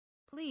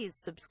Please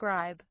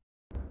subscribe.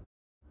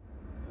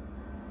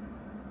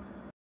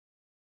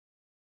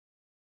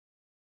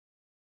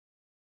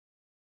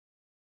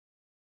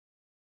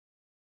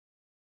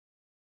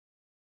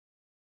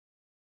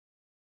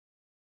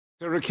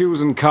 Syracuse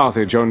and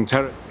Carthage on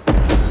terror.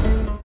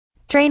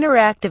 Trainer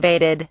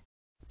activated.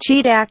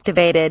 Cheat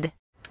activated.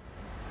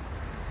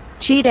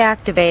 Cheat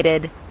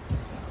activated.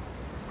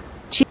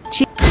 Cheat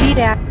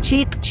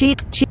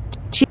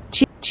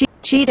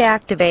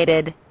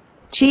activated.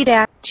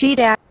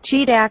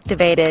 Cheat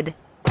activated.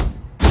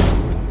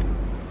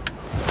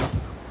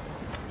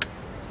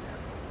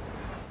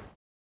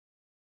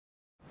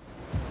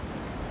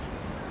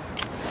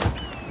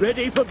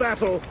 Ready for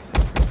battle.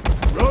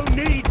 Rome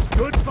needs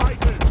good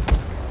fighters.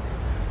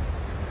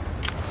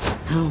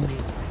 Army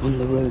on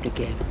the road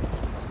again.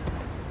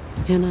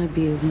 Can I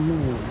be of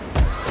more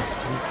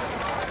assistance?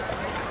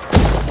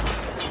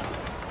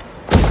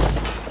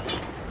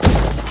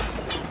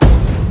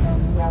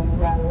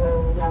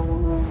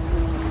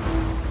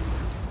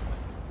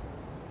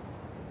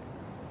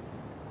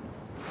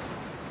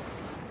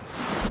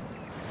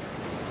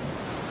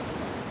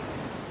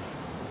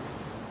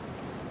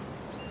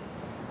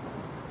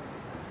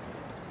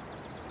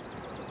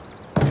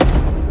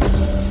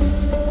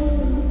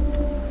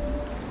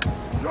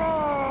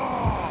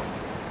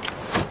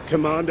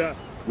 Commander,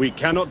 we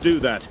cannot do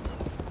that.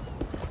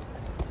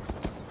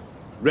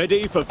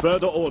 Ready for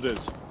further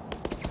orders.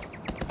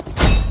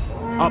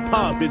 Our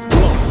path is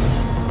blocked.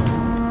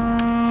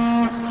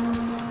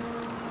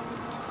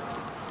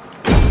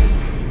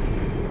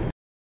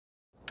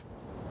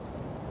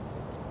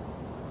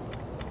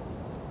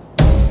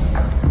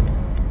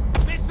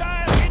 Missile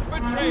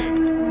infantry!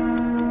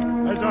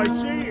 As I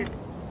see it.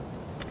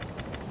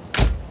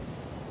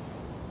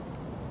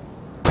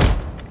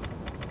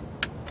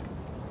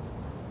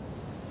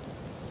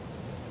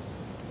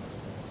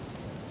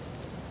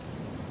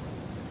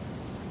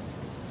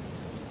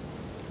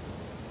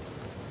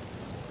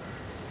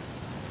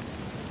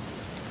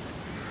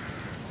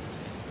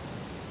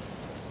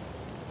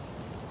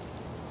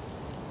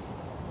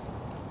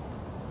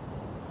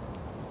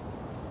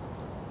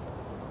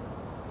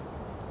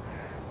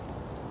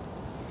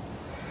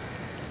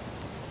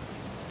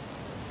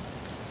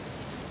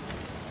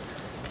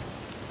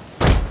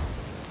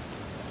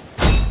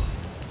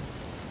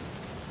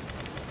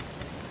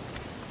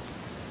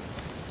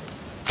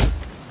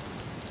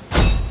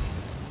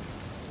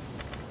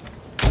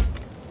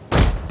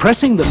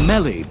 Pressing the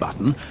melee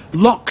button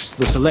locks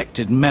the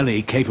selected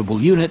melee-capable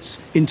units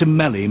into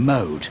melee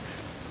mode.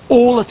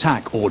 All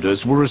attack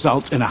orders will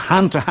result in a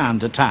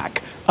hand-to-hand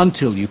attack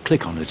until you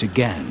click on it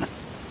again.